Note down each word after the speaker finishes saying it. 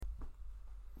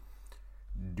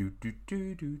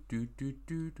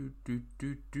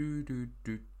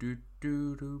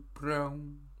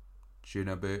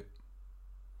Chinaboo.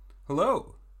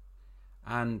 Hello,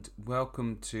 and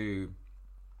welcome to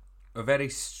a very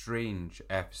strange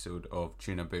episode of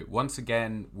Chinaboo. Once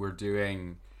again, we're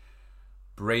doing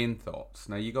Brain Thoughts.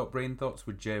 Now, you got Brain Thoughts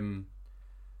with Jim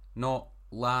not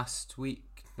last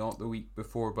week, not the week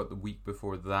before, but the week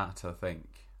before that, I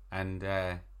think. And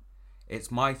it's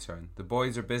my turn. The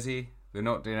boys are busy. They're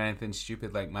not doing anything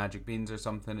stupid like Magic Beans or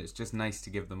something. It's just nice to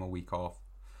give them a week off.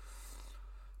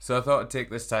 So I thought I'd take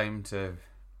this time to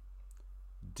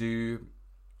do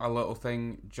a little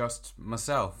thing just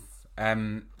myself. What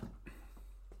am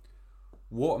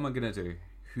I going to do?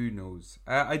 Who knows?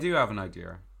 I do have an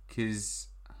idea, because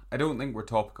I don't think we're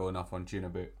topical enough on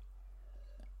Chinaboo.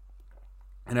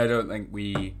 And I don't think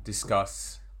we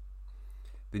discuss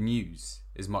the news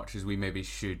as much as we maybe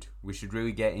should. We should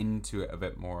really get into it a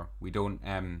bit more. We don't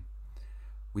have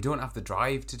the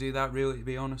drive to do that, really, to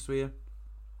be honest with you.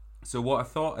 So what I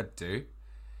thought I'd do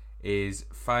is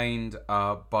find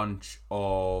a bunch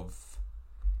of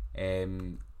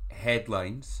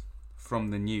headlines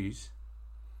from the news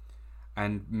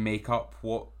and make up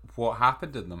what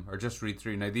happened in them, or just read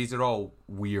through. Now, these are all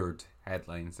weird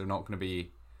headlines. They're not going to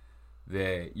be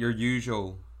your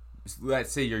usual,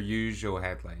 let's say your usual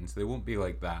headlines. They won't be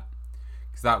like that,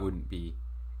 because that wouldn't be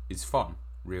as fun,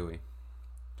 really.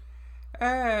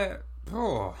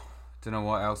 Don't know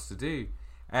what else to do.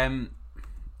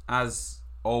 As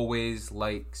always,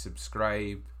 like,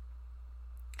 subscribe.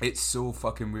 It's so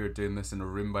fucking weird doing this in a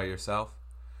room by yourself,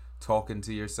 talking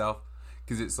to yourself,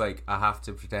 because it's like I have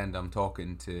to pretend I'm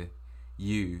talking to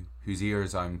you, whose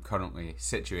ears I'm currently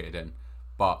situated in,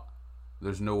 but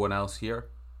there's no one else here.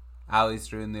 Ali's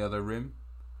through in the other room,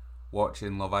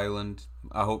 watching Love Island.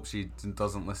 I hope she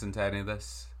doesn't listen to any of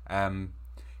this.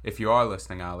 If you are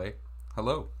listening, Ali,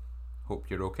 hello. Hope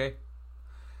you're okay.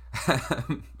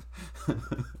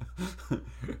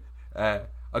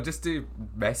 I'll just do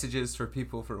messages for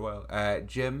people for a while.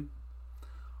 Jim,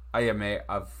 hiya mate.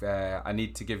 I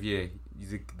need to give you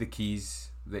the keys,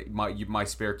 my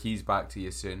spare keys back to you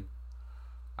soon.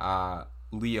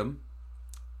 Liam,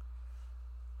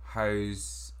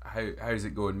 how's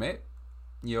it going, mate?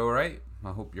 You all right?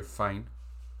 I hope you're fine.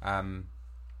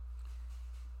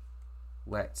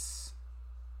 Let's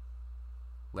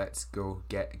go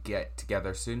get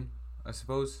together soon, I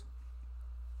suppose.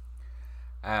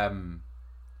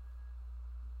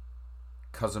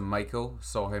 Cousin Michael,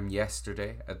 saw him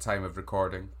yesterday at time of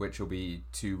recording, which will be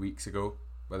 2 weeks ago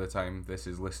by the time this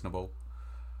is listenable.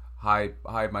 Hi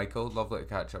Michael, lovely to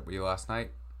catch up with you last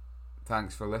night.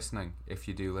 Thanks for listening, if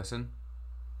you do listen.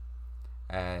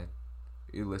 Who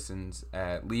listens?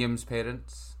 Liam's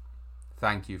parents,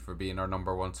 thank you for being our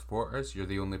number one supporters. You're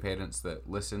the only parents that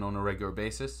listen on a regular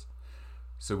basis,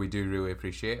 so we do really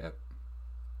appreciate it.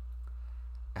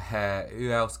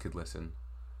 Who else could listen?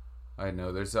 I don't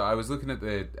know. I was looking at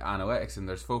the analytics, and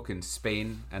there's folk in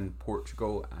Spain and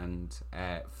Portugal and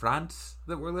France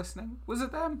that were listening. Was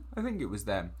it them? I think it was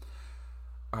them.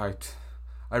 Alright.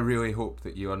 I really hope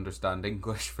that you understand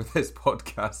English for this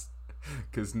podcast,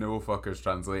 because no fucker's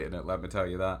translating it, let me tell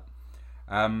you that.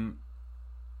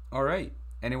 Alright.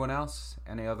 Anyone else?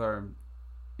 Any other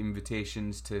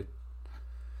invitations to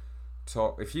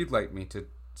talk? If you'd like me to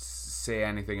say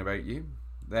anything about you,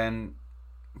 then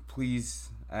please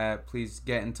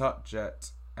get in touch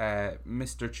at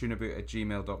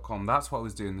mrchunaboot@gmail.com. That's what I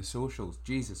was doing, the socials.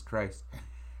 Jesus Christ.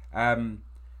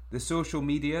 The social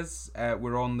medias,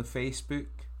 we're on the Facebook,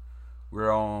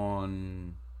 we're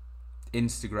on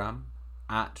Instagram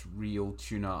at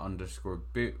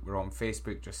realtuna_boot. We're on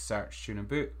Facebook, just search Tuna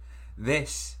Boot.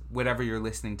 This, wherever you're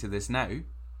listening to this now,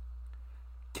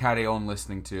 carry on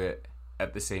listening to it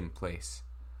at the same place.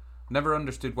 Never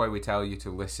understood why we tell you to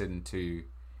listen to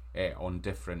it on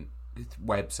different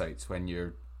websites when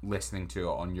you're listening to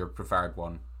it on your preferred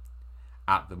one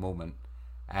at the moment.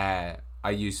 I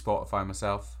use Spotify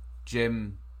myself.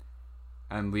 Jim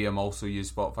and Liam also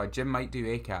use Spotify. Jim might do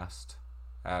Acast,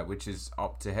 which is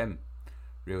up to him,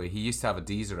 really. He used to have a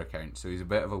Deezer account, so he's a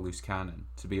bit of a loose cannon,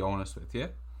 to be honest with you.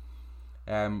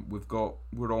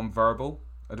 We're on Verbal.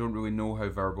 I don't really know how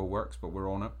Verbal works, but we're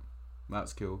on it.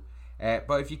 That's cool.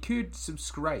 But if you could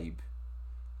subscribe,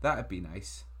 that'd be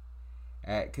nice.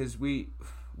 Because we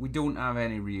don't have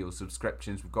any real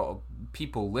subscriptions. We've got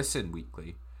people listen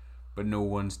weekly, but no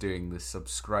one's doing the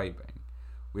subscribing.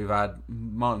 We've had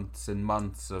months and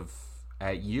months of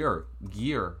year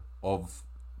of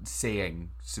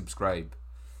saying subscribe.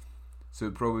 So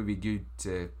it'd probably be good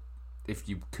to, if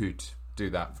you could do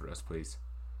that for us, please.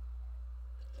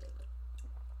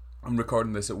 I'm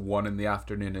recording this at 1 in the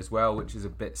afternoon as well, which is a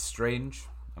bit strange.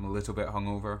 I'm a little bit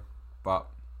hungover, but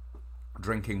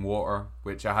drinking water,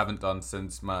 which I haven't done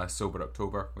since my Sober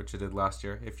October, which I did last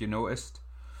year. If you noticed,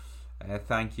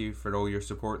 thank you for all your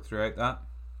support throughout that.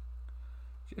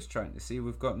 Just trying to see,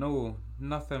 we've got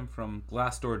nothing from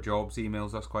Glassdoor Jobs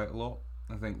emails us quite a lot.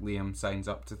 I think Liam signs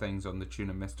up to things on the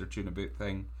Tuna Mr. Tuna Boot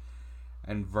thing,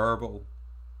 and Verbal.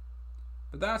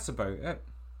 But that's about it.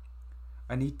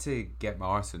 I need to get my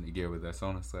arse into gear with this,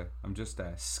 honestly. I'm just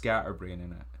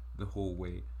scatterbraining it the whole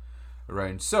way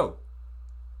around. So,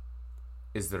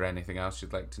 is there anything else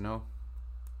you'd like to know?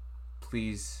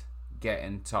 Please get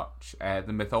in touch.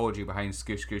 The mythology behind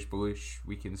Skoosh Skoosh Baloosh,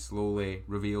 we can slowly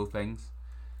reveal things.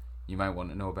 You might want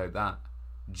to know about that.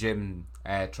 Jim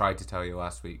tried to tell you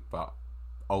last week, but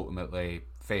ultimately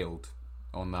failed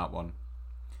on that one.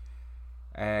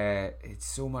 It's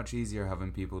so much easier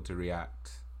having people to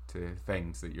react to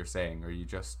things that you're saying, or you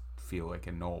just feel like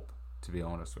a knob, to be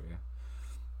honest with you.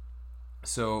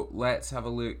 So let's have a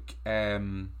look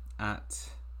at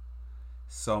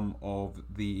some of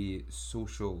the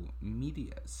social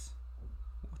medias.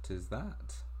 What is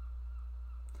that?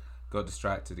 Got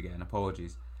distracted again,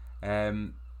 apologies.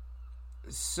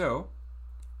 So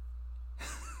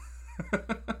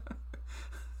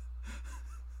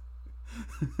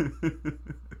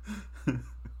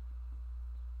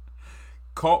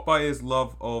caught by his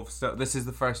love of this is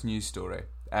the first news story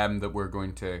that I'm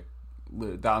going to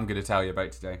tell you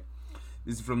about today.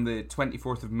 This is from the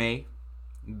 24th of May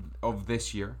of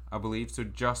this year, I believe, so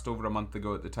just over a month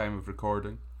ago at the time of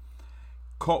recording.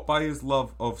 Caught by his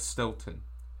love of Stilton.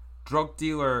 Drug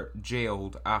dealer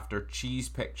jailed after cheese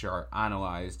picture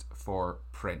analysed for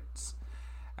prints.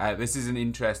 This is an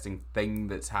interesting thing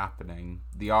that's happening.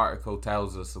 The article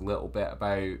tells us a little bit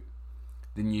about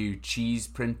the new cheese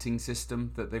printing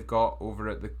system that they've got over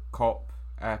at the Cop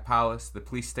Palace, the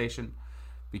police station,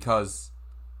 because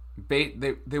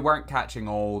they weren't catching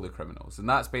all the criminals, and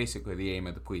that's basically the aim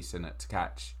of the police, in it, to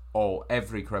catch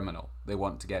every criminal. They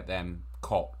want to get them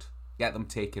caught, get them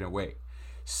taken away.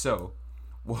 So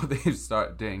what they've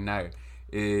started doing now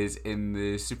is in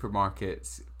the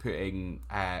supermarkets putting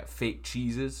fake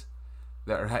cheeses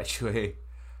that are actually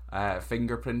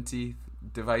fingerprinty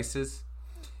devices.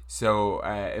 So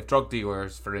if drug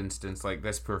dealers, for instance, like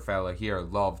this poor fella here,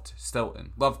 loved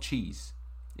Stilton, loved cheese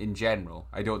in general,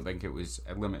 I don't think it was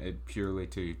limited purely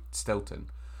to Stilton,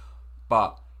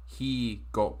 but he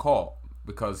got caught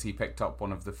because he picked up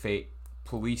one of the fake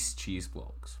police cheese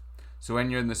blocks. So when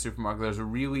you're in the supermarket, there's a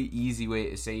really easy way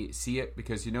to see it,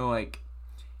 because you know, like,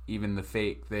 even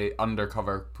the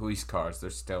undercover police cars, they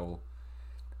still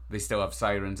have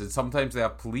sirens, and sometimes they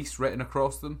have police written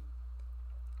across them.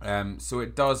 So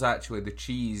it does actually, the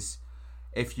cheese,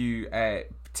 if you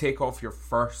take off your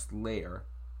first layer,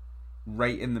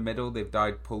 right in the middle they've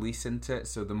dyed police into it.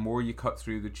 So the more you cut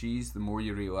through the cheese, the more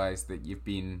you realise that you've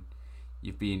been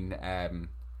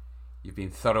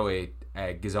thoroughly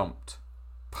gazumped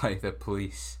by the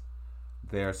police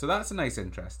there. So that's a nice,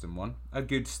 interesting one. A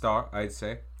good start, I'd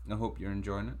say. I hope you're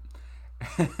enjoying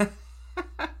it.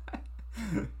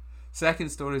 Second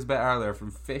story is a bit earlier,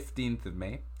 from 15th of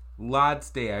May. Lads'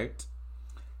 Day Out.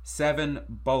 7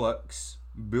 bullocks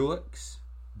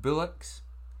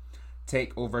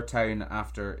take over town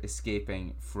after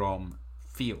escaping from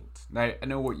field. Now, I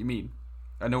know what you mean.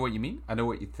 I know what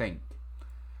you think.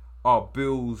 Oh,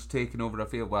 bulls taking over a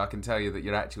field. Well, I can tell you that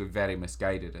you're actually very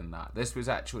misguided in that. This was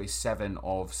actually 7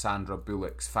 of Sandra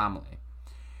Bullock's family.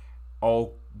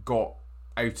 All got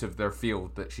out of their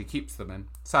field that she keeps them in.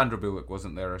 Sandra Bullock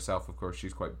wasn't there herself, of course.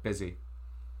 She's quite busy.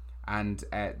 And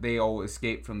they all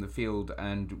escaped from the field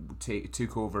and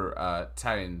took over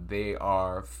town. They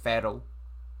are feral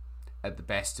at the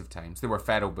best of times. They were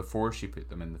feral before she put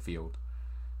them in the field.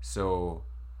 So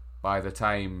by the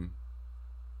time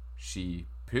she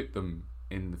put them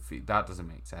in the field, that doesn't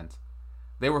make sense.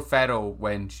 They were feral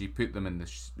when she put them in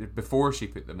before she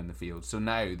put them in the field. So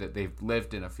now that they've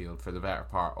lived in a field for the better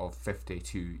part of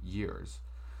 52 years,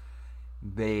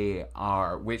 they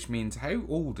are, which means, how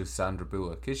old is Sandra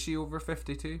Bullock? Is she over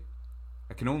 52?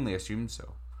 I can only assume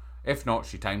so. If not,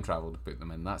 she time travelled to put them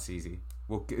in. That's easy.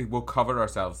 We'll cover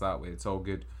ourselves that way. It's all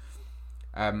good.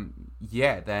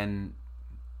 Then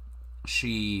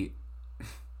she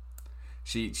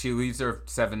leaves her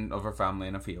 7 of her family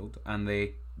in a field, and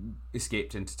they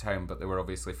escaped into town, but they were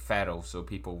obviously feral, so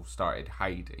people started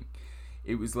hiding.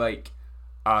 It was like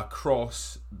a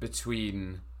cross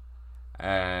between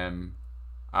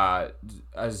a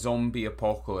zombie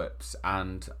apocalypse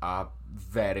and a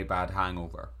very bad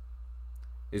hangover,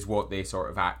 is what they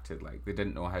sort of acted like. They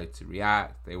didn't know how to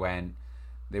react.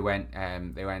 They went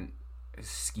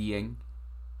skiing.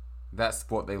 That's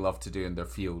what they love to do in their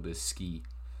field, is ski.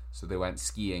 So they went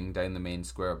skiing down the main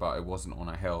square, but it wasn't on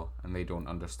a hill, and they don't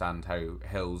understand how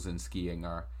hills and skiing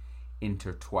are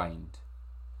intertwined.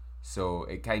 So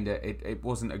it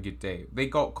wasn't a good day. They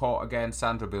got caught again.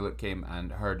 Sandra Bullock came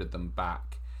and herded them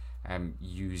back,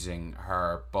 using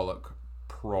her bullock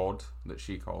prod, that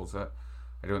she calls it.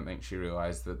 I don't think she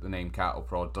realised that the name cattle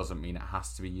prod doesn't mean it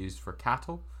has to be used for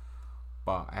cattle,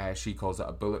 but she calls it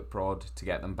a bullock prod to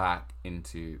get them back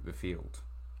into the field,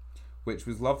 which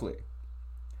was lovely.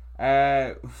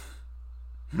 I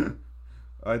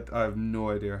have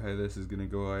no idea how this is going to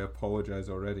go. I apologise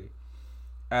already.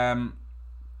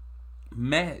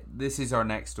 This is our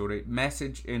next story.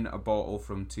 Message in a bottle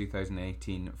from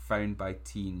 2018, found by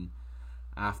teen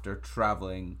after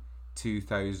travelling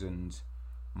 2,000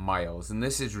 miles. And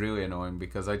this is really annoying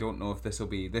because I don't know if this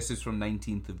is from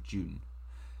 19th of June.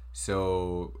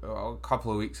 So a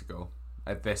couple of weeks ago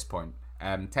at this point,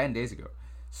 10 days ago.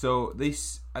 So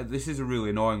this is a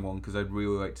really annoying one because I'd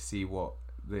really like to see what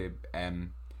the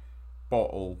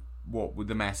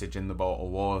the message in the bottle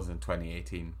was in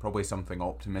 2018. Probably something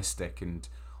optimistic, and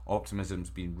optimism's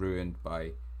been ruined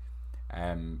by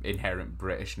inherent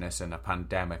Britishness and a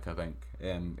pandemic, I think,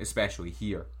 especially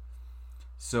here.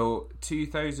 So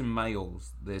 2,000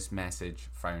 miles this message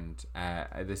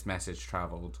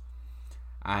travelled.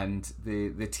 And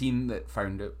the team that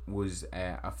found it was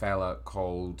a fella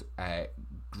called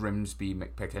Grimsby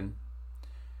McPickens,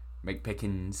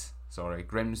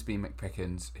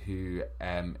 who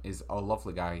is a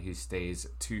lovely guy who stays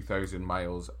 2,000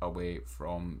 miles away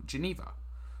from Geneva,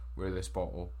 where this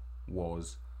bottle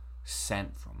was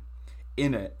sent from.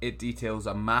 In it, it details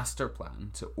a master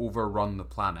plan to overrun the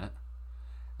planet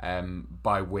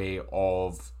by way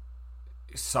of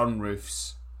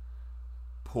sunroofs,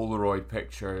 Polaroid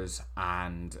pictures,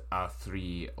 and a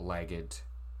 3-legged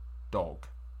dog.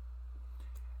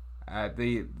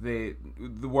 The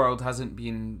world hasn't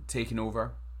been taken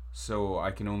over, so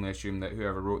I can only assume that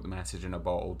whoever wrote the message in a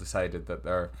bottle decided that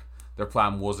their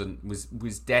plan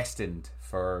was destined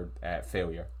for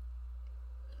failure.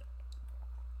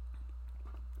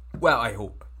 Well, I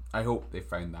hope they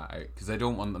found that out, because I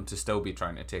don't want them to still be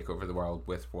trying to take over the world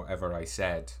with whatever I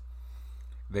said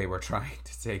they were trying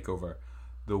to take over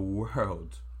the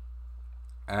world.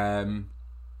 But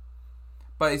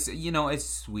it's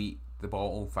sweet. The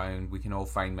bottle found, we can all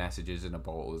find messages in a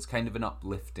bottle. It's kind of an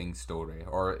uplifting story,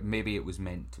 or maybe it was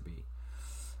meant to be.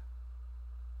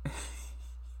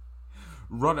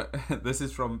 This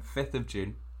is from 5th of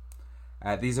June.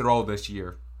 These are all this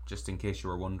year, just in case you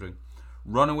were wondering.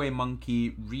 Runaway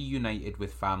monkey reunited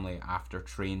with family after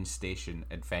train station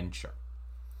adventure.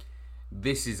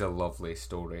 This is a lovely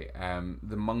story.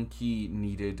 The monkey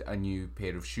needed a new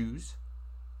pair of shoes,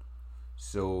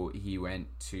 so he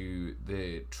went to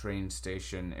the train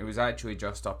station. It was actually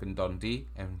just up in Dundee,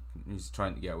 and he's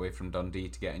trying to get away from Dundee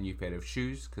to get a new pair of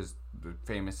shoes, because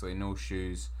famously no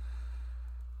shoe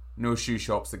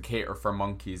shops that cater for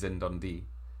monkeys in Dundee.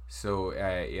 So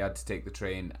he had to take the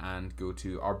train and go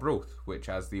to Arbroath, which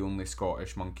has the only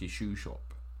Scottish monkey shoe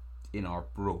shop in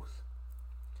Arbroath.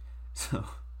 So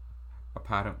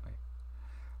apparently,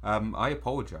 I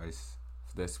apologise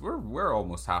for this. We're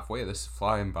almost halfway. This is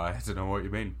flying by. I don't know what you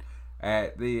mean.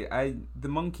 The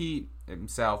monkey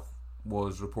himself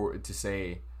was reported to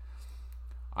say,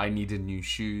 "I needed new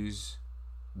shoes.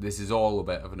 This is all a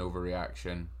bit of an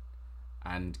overreaction,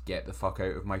 and get the fuck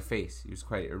out of my face." He was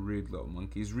quite a rude little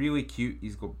monkey. He's really cute.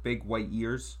 He's got big white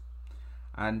ears,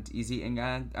 and he's eating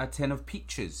a tin of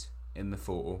peaches in the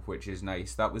photo, which is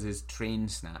nice. That was his train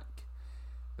snack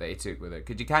that he took with it,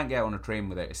 because you can't get on a train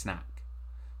without a snack.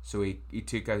 So he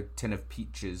took a tin of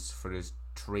peaches for his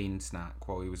train snack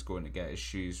while he was going to get his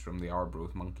shoes from the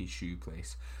Arbroath Monkey Shoe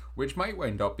Place, which might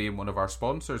wind up being one of our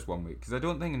sponsors one week, because I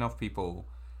don't think enough people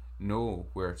know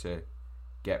where to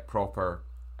get proper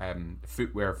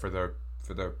footwear for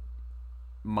their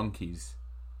monkeys.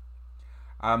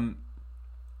 But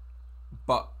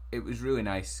it was really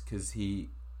nice because he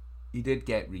did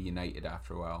get reunited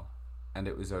after a while, and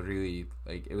it was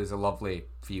a lovely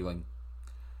feeling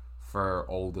for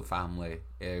all the family.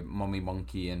 Mummy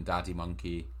Monkey and Daddy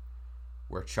Monkey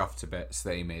were chuffed to bits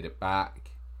that he made it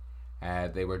back.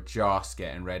 They were just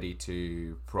getting ready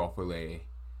to properly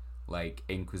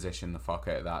inquisition the fuck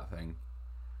out of that thing,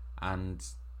 and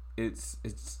it's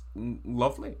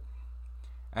lovely.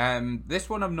 This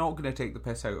one I'm not going to take the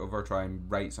piss out of or try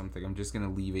and write something. I'm just going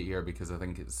to leave it here because I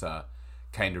think it's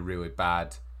kind of really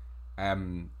bad.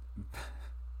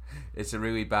 It's a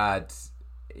really bad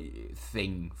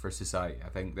thing for society. I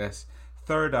think this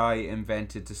Third eye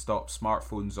invented to stop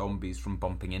smartphone zombies from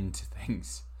bumping into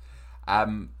things.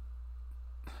 Come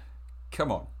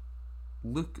on.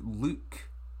 Look.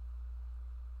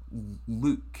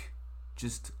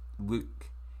 Just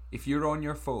look. If you're on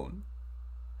your phone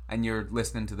and you're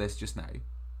listening to this just now,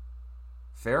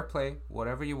 fair play,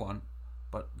 whatever you want,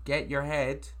 but get your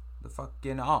head the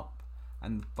fucking up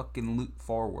and fucking look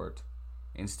forward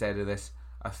instead of this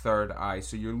a third eye.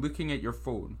 So you're looking at your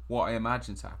phone, what I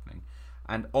imagine's happening,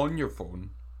 and on your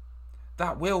phone,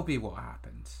 that will be what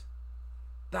happens.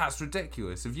 That's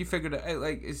ridiculous. If you figured it out,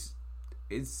 like, is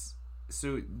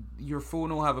so your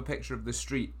phone will have a picture of the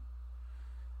street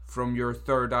from your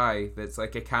third eye that's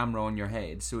like a camera on your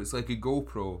head. So it's like a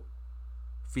GoPro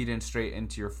feeding straight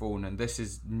into your phone. And this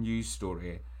is news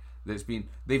story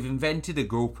they've invented a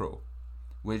GoPro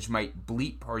which might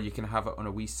bleep, or you can have it on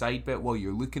a wee side bit while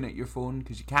you're looking at your phone,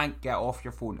 because you can't get off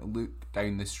your phone to look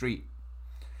down the street.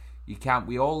 You can't.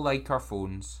 We all like our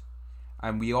phones,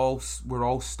 and we're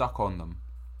all stuck on them.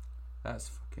 That's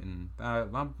fucking.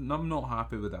 I'm not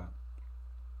happy with that.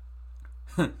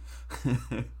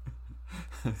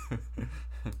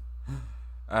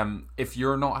 If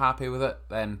you're not happy with it,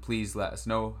 then please let us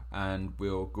know, and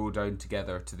we'll go down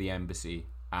together to the embassy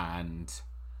and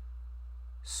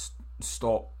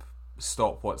stop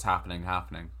what's happening.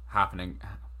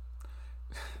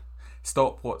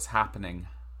 Stop what's happening.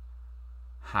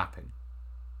 Happen.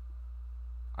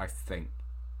 I think.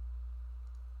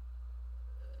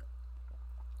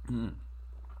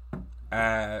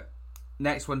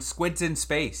 Next one, squids in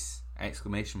space! !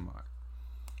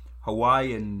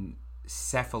 Hawaiian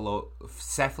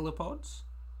cephalopods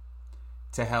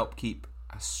to help keep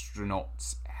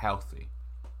astronauts healthy.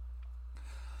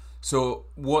 So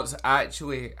what's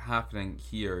actually happening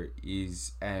here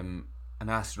is an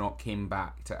astronaut came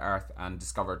back to Earth and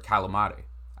discovered calamari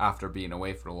after being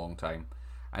away for a long time,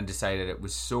 and decided it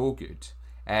was so good.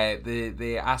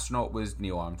 The astronaut was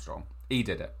Neil Armstrong. He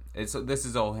did it. This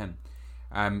is all him.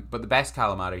 But the best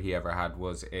calamari he ever had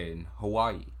was in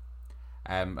Hawaii.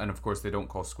 And of course they don't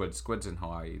call squids in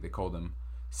Hawaii. They call them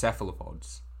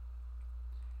cephalopods.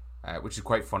 Which is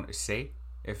quite fun to say,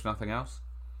 if nothing else.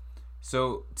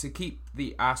 So to keep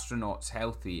the astronauts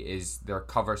healthy is their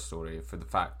cover story for the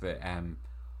fact that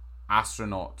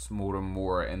astronauts more and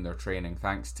more in their training,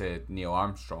 thanks to Neil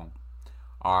Armstrong,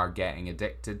 are getting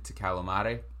addicted to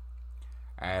calamari.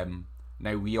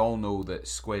 Now we all know that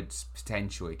squids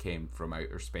potentially came from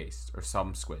outer space, or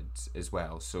some squids as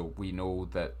well, so we know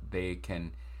that they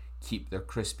can keep their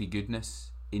crispy goodness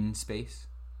in space.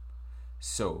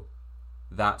 So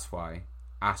that's why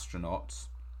astronauts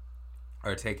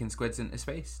are taking squids into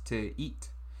space to eat.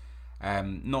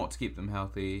 Not to keep them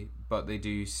healthy, but they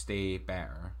do stay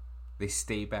better. They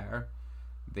stay better.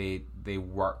 They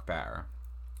work better.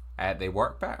 They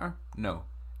work better? No.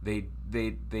 They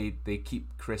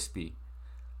keep crispy.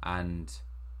 And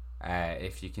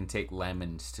if you can take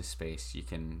lemons to space, you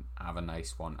can have a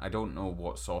nice one. I don't know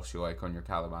what sauce you like on your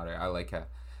calamari.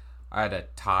 I had a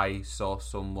Thai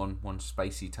sauce on one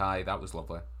spicy Thai. That was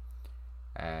lovely.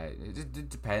 It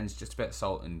depends. Just a bit of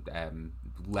salt and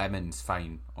lemon's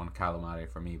fine on calamari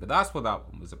for me. But that's what that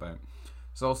one was about.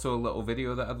 There's also a little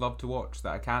video that I'd love to watch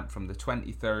that I can't, from the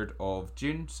 23rd of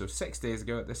June, so 6 days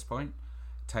ago at this point,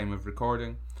 time of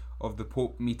recording, of the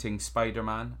Pope meeting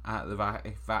Spider-Man at the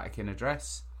Vatican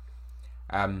address.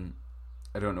 I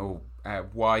don't know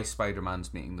why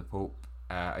Spider-Man's meeting the Pope.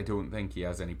 I don't think he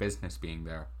has any business being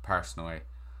there, personally.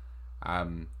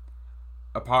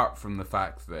 Apart from the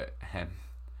fact that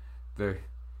the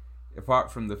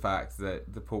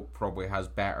Pope probably has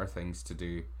better things to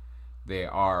do, they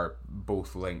are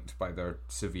both linked by their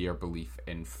severe belief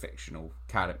in fictional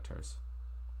characters.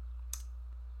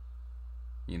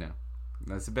 You know,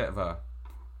 there's a bit of a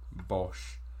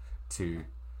bosh to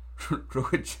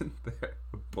religion there.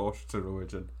 Bosh to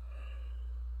religion.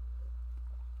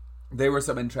 There were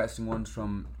some interesting ones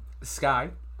from Sky.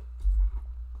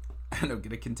 And I'm going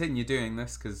to continue doing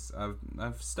this because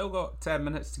I've still got 10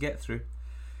 minutes to get through.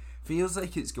 Feels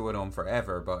like it's going on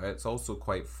forever, but it's also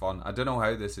quite fun. I don't know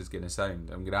how this is going to sound.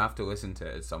 I'm going to have to listen to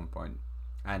it at some point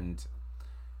and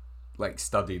like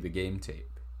study the game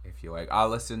tape, if you like. I'll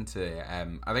listen to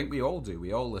I think we all do.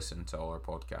 We all listen to all our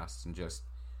podcasts and just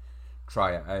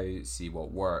try it out, see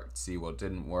what worked, see what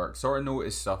didn't work, sort of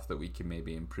notice stuff that we can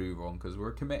maybe improve on, because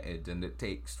we're committed and it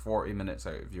takes 40 minutes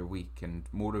out of your week, and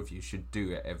more of you should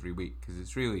do it every week because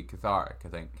it's really cathartic, I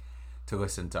think, to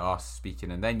listen to us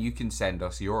speaking, and then you can send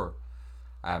us your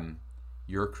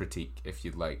critique if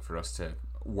you'd like for us to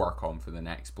work on for the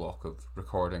next block of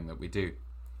recording that we do.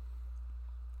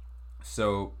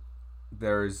 So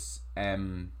there's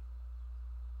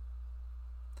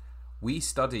We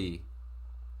study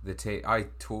I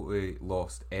totally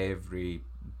lost every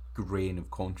grain of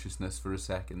consciousness for a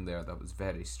second there. That was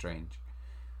very strange.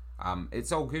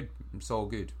 It's all good. It's all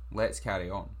good. Let's carry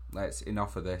on.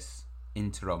 Enough of this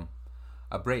interim.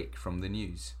 A break from the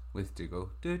news with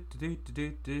Dougal.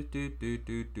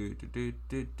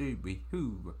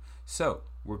 So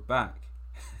we're back,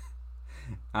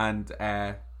 and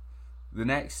the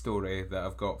next story that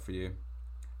I've got for you.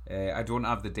 I don't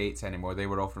have the dates anymore. They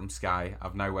were all from Sky.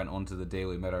 I've now went on to the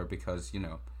Daily Mirror because,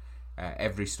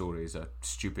 every story is a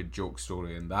stupid joke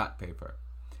story in that paper.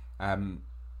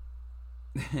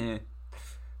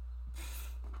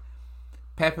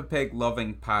 Peppa Pig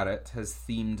loving parrot has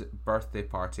themed birthday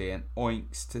party and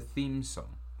oinks to theme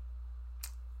song.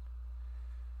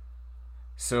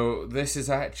 So this is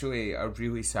actually a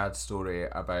really sad story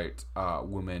about a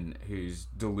woman who's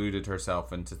deluded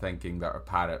herself into thinking that her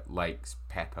parrot likes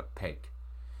Peppa Pig.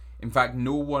 In fact,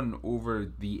 no one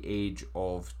over the age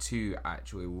of 2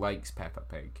 actually likes Peppa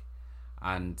Pig.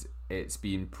 And it's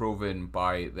been proven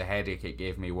by the headache it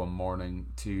gave me one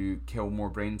morning to kill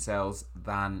more brain cells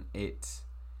than it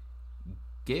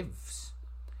gives.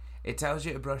 It tells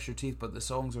you to brush your teeth, but the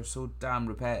songs are so damn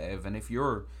repetitive, and if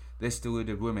you're this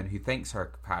deluded woman who thinks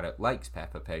her parrot likes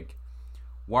Peppa Pig,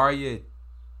 why are you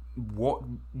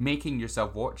making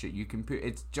yourself watch it? You can put,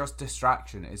 it's just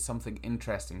distraction. It's something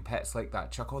interesting. Pets like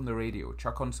that. Chuck on the radio.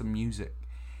 Chuck on some music.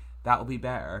 That'll be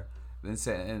better than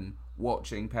sitting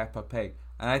watching Peppa Pig.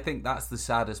 And I think that's the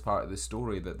saddest part of the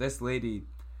story, that this lady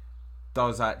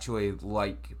does actually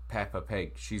like Peppa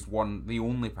Pig. She's the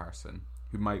only person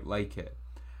who might like it,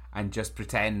 and just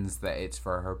pretends that it's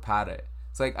for her parrot.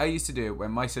 It's like I used to do it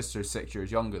when my sister's 6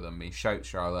 years younger than me. Shout,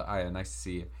 Charlotte. Hiya, nice to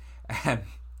see you.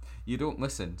 You don't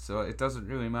listen, so it doesn't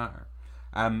really matter.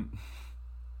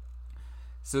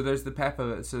 So there's the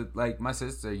Peppa. So like my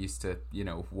sister used to,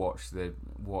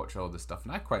 watch all the stuff,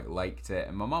 and I quite liked it,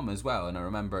 and my mum as well. And I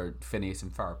remember Phineas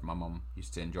and Ferb. My mum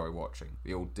used to enjoy watching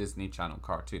the old Disney Channel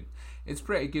cartoon. It's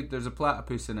pretty good. There's a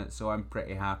platypus in it, so I'm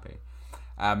pretty happy.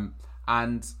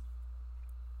 And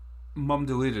mum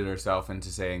deluded herself into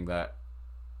saying that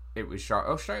it was Charlotte.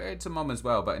 I'll shout out to mum as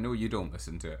well, but I know you don't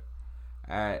listen to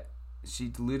it. She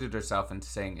deluded herself into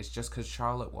saying it's just because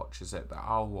Charlotte watches it that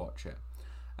I'll watch it.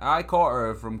 I caught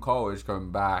her from college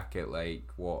coming back at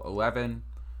 11,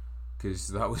 because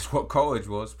that was what college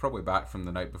was, probably back from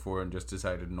the night before, and just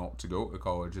decided not to go to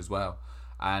college as well.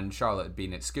 And Charlotte had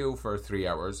been at school for 3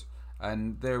 hours,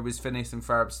 and there was Phineas and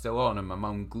Ferb still on, and my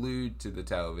mum glued to the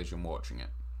television watching it.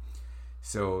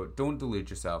 So don't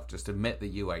delude yourself, just admit that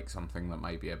you like something that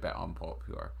might be a bit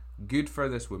unpopular. Good for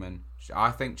this woman. I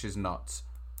think she's nuts,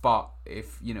 but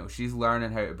if she's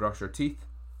learning how to brush her teeth,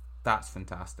 that's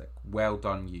fantastic. Well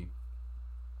done, you.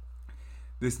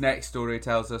 This next story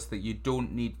tells us that you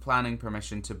don't need planning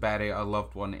permission to bury a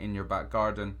loved one in your back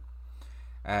garden.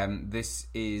 This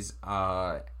is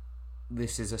a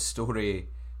story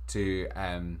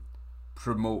to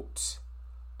promote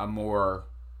a more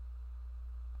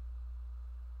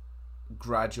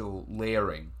gradual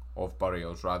layering of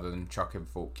burials rather than chucking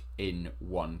folk in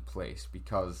one place,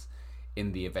 because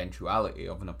in the eventuality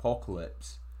of an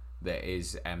apocalypse that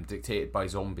is dictated by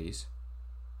zombies,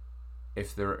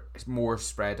 if they're more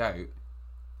spread out,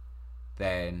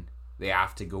 then they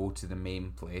have to go to the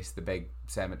main place, the big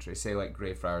cemetery. Say like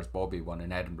Greyfriars Bobby one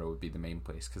in Edinburgh would be the main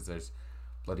place, because there's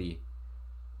bloody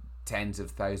tens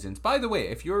of thousands. By the way,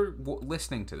 if you're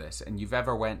listening to this and you've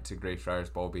ever went to Greyfriars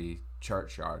Bobby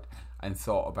churchyard and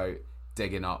thought about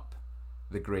digging up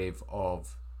the grave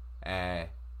of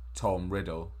Tom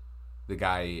Riddle, the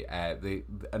guy,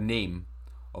 a name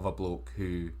of a bloke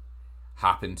who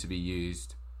happened to be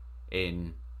used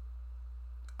in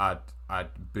a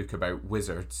book about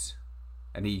wizards,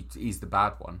 and he's the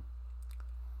bad one.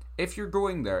 If you're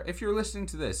going there, if you're listening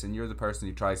to this and you're the person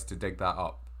who tries to dig that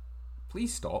up,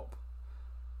 please stop.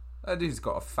 That dude's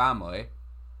got a family.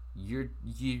 You're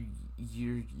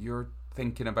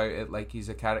thinking about it like he's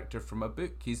a character from a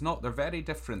book. He's not. They're very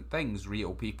different things,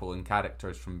 real people and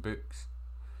characters from books.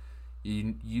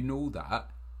 You know that.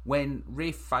 When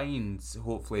Ralph Fiennes,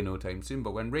 hopefully no time soon,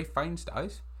 but when Ralph Fiennes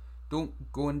dies,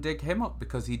 don't go and dig him up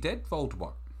because he did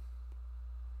Voldemort.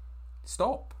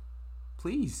 Stop.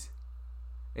 Please.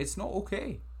 It's not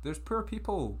okay. There's poor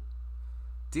people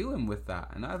dealing with that,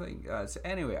 and I think that's...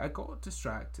 Anyway, I got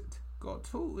distracted. Got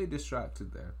totally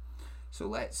distracted there. So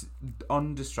let's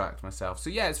undistract myself. So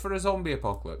yeah, it's for a zombie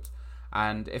apocalypse.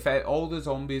 And if all the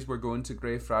zombies were going to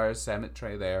Greyfriars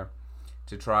Cemetery there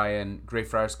to try and...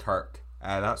 Greyfriars Kirk,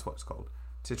 that's what it's called.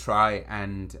 To try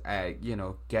and,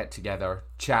 get together,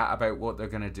 chat about what they're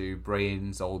going to do,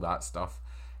 brains, all that stuff.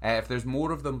 If there's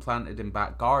more of them planted in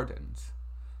back gardens,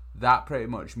 that pretty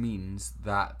much means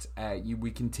that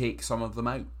we can take some of them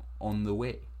out on the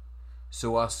way.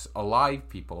 So us alive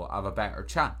people have a better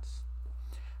chance.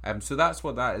 So that's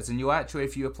what that is. And you actually,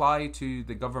 if you apply to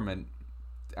the government,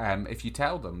 if you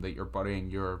tell them that you're burying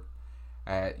your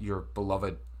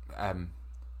beloved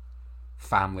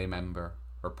family member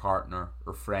or partner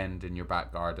or friend in your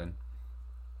back garden,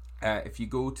 if you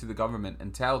go to the government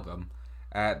and tell them,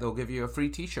 they'll give you a free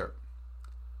t-shirt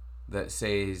that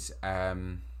says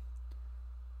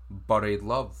 "Buried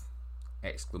Love!" !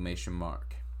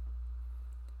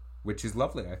 Which is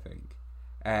lovely, I think.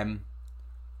 The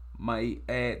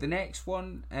next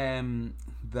one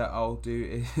that I'll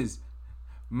do is: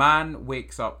 man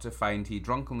wakes up to find he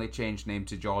drunkenly changed name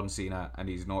to John Cena and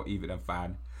he's not even a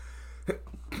fan.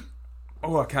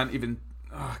 I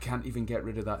can't even get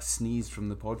rid of that sneeze from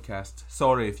the podcast.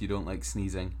 Sorry if you don't like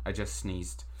sneezing. I just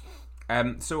sneezed.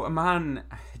 So a man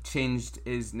changed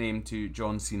his name to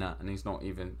John Cena and he's not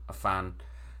even a fan.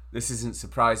 This isn't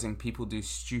surprising. People do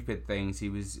stupid things.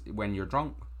 When you're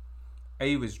drunk.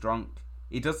 He was drunk.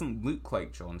 He doesn't look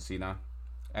like John Cena,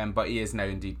 but he is now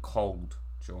indeed called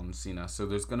John Cena. So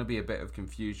there's going to be a bit of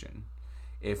confusion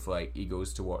if he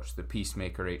goes to watch the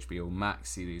Peacemaker HBO Max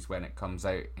series when it comes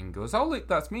out and goes, oh look,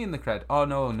 that's me in the cred. Oh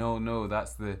no,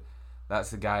 that's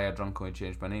the guy I drunkenly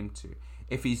changed my name to.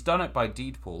 If he's done it by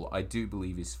deed poll, I do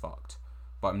believe he's fucked,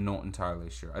 but I'm not entirely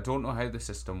sure. I don't know how the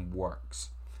system works.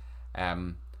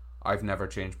 I've never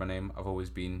changed my name. I've always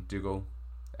been Dougal.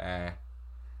 I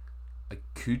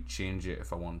could change it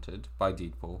if I wanted by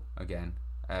deed poll again.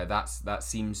 That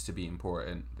seems to be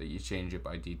important, that you change it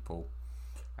by deed poll.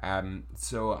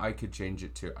 So I could change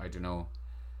it to, I don't know,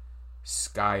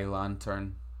 Sky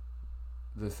Lantern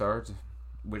the Third,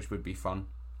 which would be fun.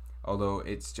 Although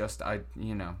it's just, your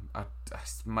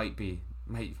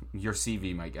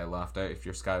CV might get laughed out if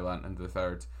you're Sky Lantern the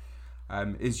Third.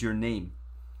 Is your name?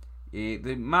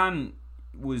 The man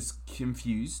was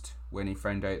confused when he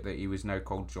found out that he was now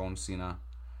called John Cena.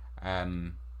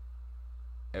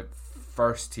 At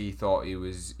first he thought he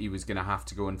was going to have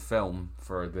to go and film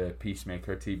for the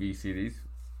Peacemaker TV series.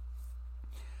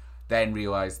 Then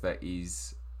realised that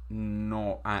he's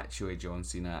not actually John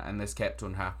Cena, and this kept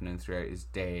on happening throughout his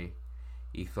day.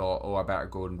 He thought, I better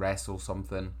go and wrestle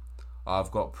something.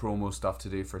 I've got promo stuff to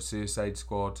do for Suicide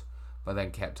Squad, but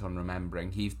then kept on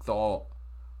remembering. He thought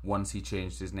once he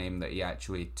changed his name that he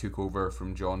actually took over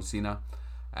from John Cena,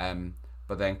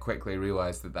 but then quickly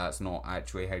realised that that's not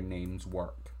actually how names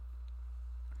work.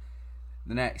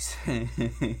 The next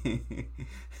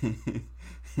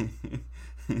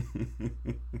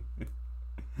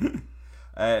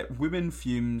woman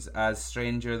fumes as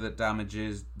stranger that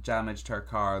damaged her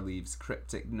car leaves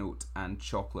cryptic note and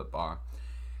chocolate bar.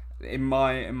 In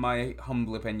my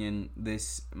humble opinion,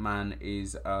 this man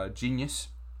is a genius.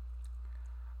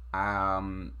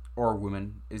 Or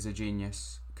woman is a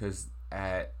genius, because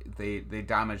they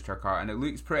damaged her car and it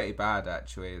looks pretty bad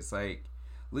actually.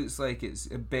 Looks like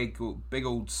it's a big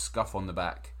old scuff on the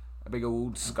back, a big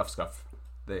old scuff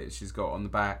that she's got on the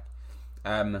back,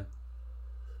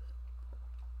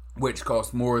 which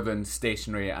cost more than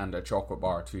stationery and a chocolate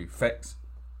bar to fix.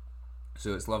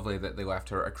 So it's lovely that they left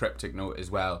her a cryptic note as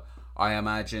well. I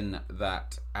imagine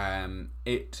that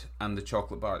it and the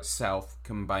chocolate bar itself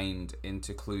combined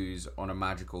into clues on a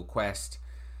magical quest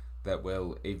that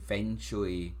will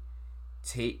eventually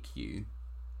take you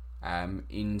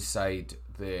inside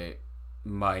the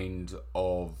mind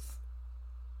of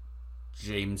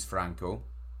James Franco,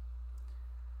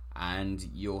 and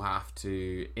you'll have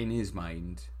to, in his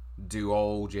mind, do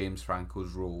all James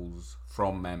Franco's roles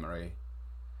from memory,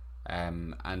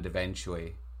 and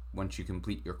eventually, once you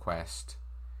complete your quest,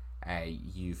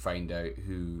 you find out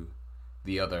who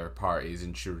the other party's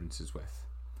insurance is with,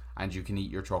 and you can eat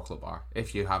your chocolate bar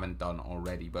if you haven't done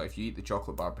already. But if you eat the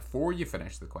chocolate bar before you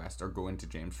finish the quest or go into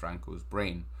James Franco's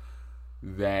brain,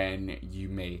 then you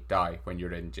may die when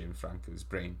you're in James Franco's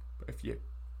brain. But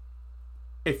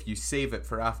if you save it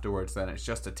for afterwards, then it's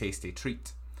just a tasty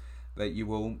treat that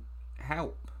will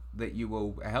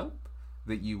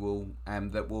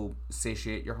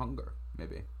satiate your hunger,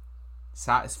 maybe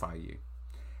satisfy you.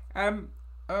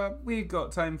 We've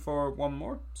got time for one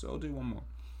more, so I'll do one more.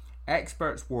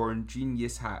 Experts warn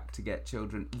genius hack to get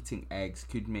children eating eggs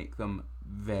could make them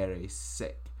very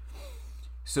sick.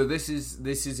 So this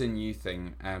is a new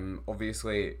thing.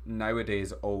 Obviously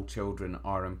nowadays all children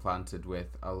are implanted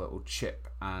with a little chip,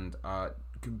 and a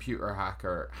computer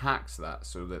hacker hacks that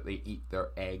so that they eat their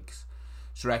eggs.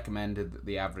 It's recommended that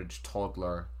the average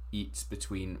toddler eats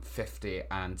between 50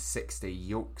 and 60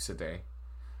 yolks a day.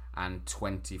 and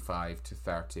 25 to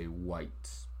 30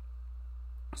 whites.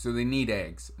 So they need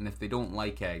eggs, and if they don't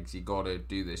like eggs, you gotta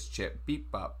do this chip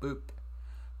beep bop boop,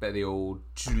 bit of the old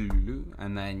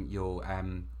and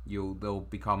then they'll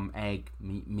become egg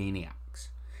maniacs.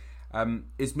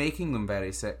 It's making them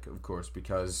very sick, of course,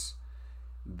 because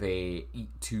they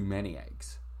eat too many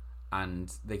eggs,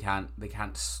 and they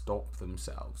can't stop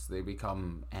themselves. They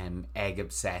become egg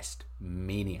obsessed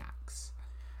maniacs.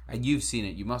 And you've seen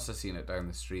it. You must have seen it down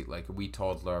the street, like a wee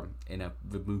toddler in a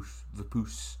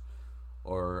vapoose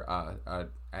or a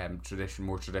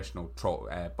more traditional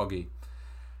buggy,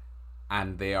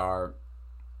 and they are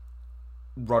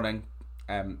running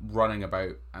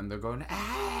about, and they're going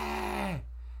ah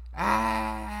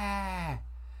ah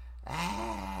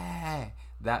ah.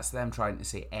 That's them trying to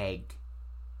say egg,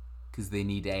 because they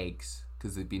need eggs,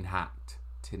 because they've been hacked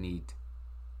to need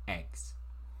eggs.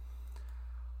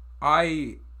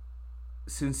 I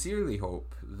sincerely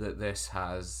hope that this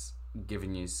has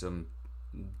given you some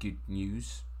good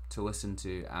news to listen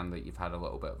to, and that you've had a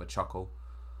little bit of a chuckle.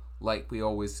 Like we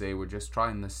always say, we're just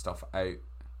trying this stuff out,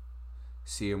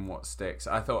 seeing what sticks.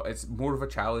 I thought it's more of a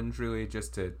challenge, really,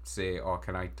 just to say, oh,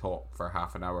 can I talk for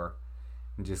half an hour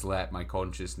and just let my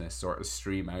consciousness sort of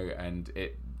stream out? And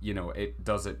it, it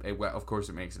does it. Well, of course,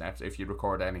 it makes an episode. If you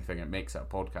record anything, it makes it a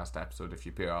podcast episode if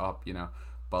you put it up,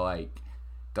 But like,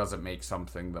 does it make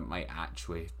something that might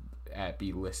actually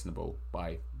be listenable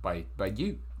by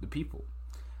you, the people?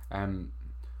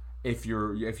 If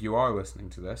you are listening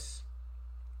to this,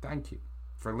 thank you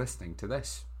for listening to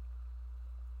this.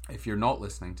 If you're not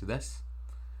listening to this,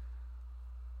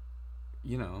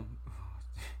 you're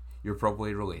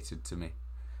probably related to me,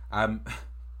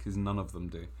 because none of them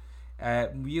do.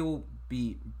 We'll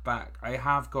be back. I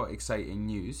have got exciting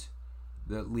news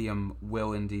that Liam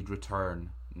will indeed return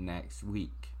next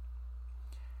week,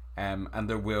 and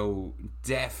there will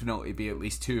definitely be at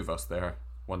least two of us there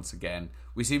once again.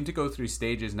 We seem to go through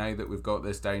stages now that we've got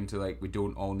this down to, like, we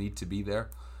don't all need to be there,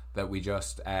 that we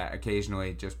just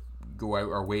occasionally just go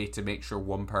out our way to make sure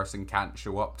one person can't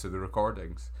show up to the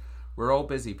recordings. We're all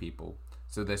busy people,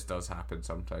 so this does happen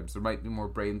sometimes. There might be more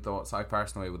brain thoughts. I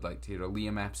personally would like to hear a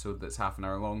Liam episode that's half an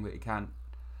hour long that you can't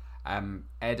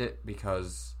edit,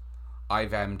 because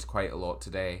I've emmed quite a lot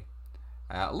today.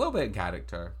 A little bit in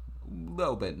character, a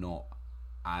little bit not,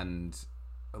 and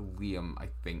Liam I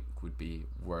think would be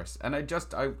worse. And I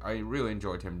really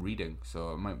enjoyed him reading,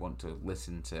 so I might want to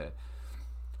listen to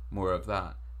more of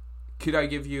that. Could I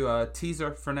give you a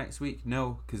teaser for next week?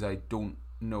 No, because I don't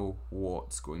know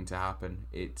what's going to happen.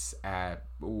 It's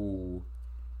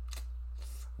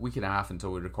week and a half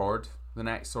until we record the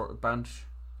next sort of bunch,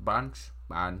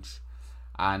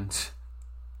 and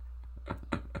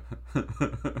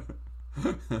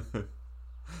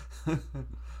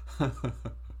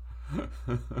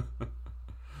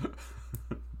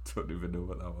don't even know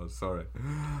what that was, sorry.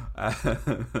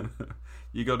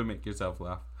 You got to make yourself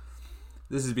laugh.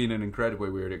 This has been an incredibly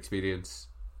weird experience.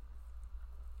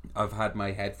 I've had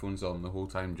my headphones on the whole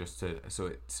time, just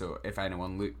so if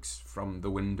anyone looks from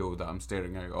the window that I'm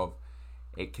staring out of,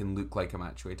 it can look like I'm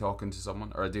actually talking to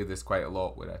someone. Or I do this quite a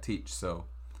lot where I teach, so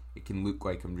it can look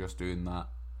like I'm just doing that,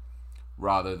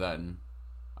 rather than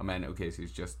a mental case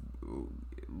who's just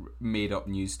made up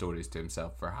news stories to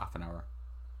himself for half an hour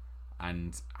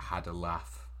and had a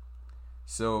laugh.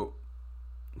 So,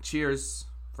 cheers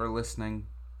for listening.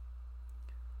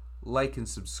 Like and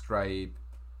subscribe.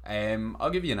 I'll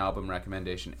give you an album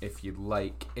recommendation if you'd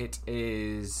like. It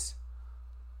is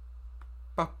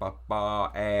couldn't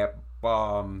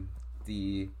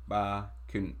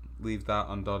leave that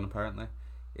undone apparently.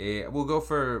 We'll go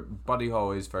for Buddy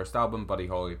Holly's first album, Buddy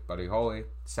Holly,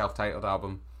 self-titled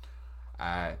album.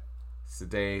 It's the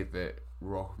day that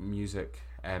rock music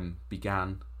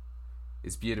began.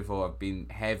 It's beautiful. I've been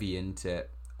heavy into it.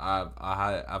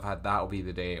 I've had That'll Be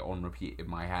the Day on repeat in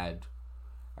my head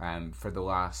for the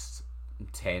last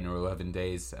 10 or 11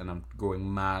 days, and I'm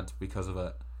going mad because of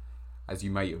it, as you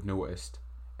might have noticed.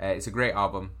 It's a great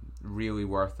album, really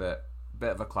worth it. Bit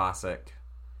of a classic.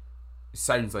 It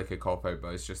sounds like a cop-out,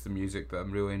 but it's just the music that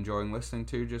I'm really enjoying listening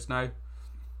to just now.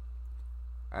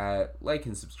 Like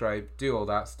and subscribe, do all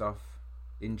that stuff.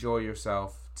 Enjoy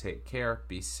yourself, take care,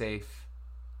 be safe,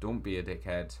 don't be a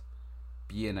dickhead,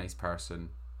 be a nice person.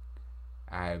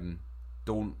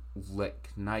 Don't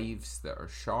lick knives that are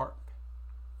sharp.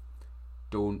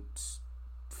 Don't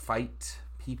fight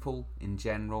people in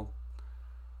general.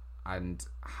 And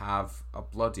have a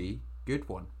bloody good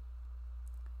one.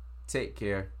 Take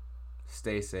care.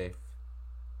 Stay safe.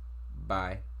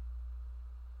 Bye.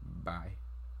 Bye.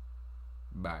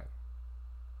 Bye.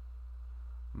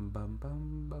 Bum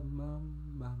bum bum bum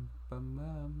bum bum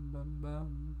bum bum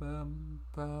bum bum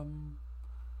bum.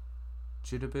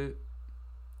 Chidaboot.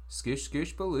 Skish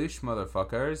skish baloosh,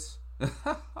 motherfuckers.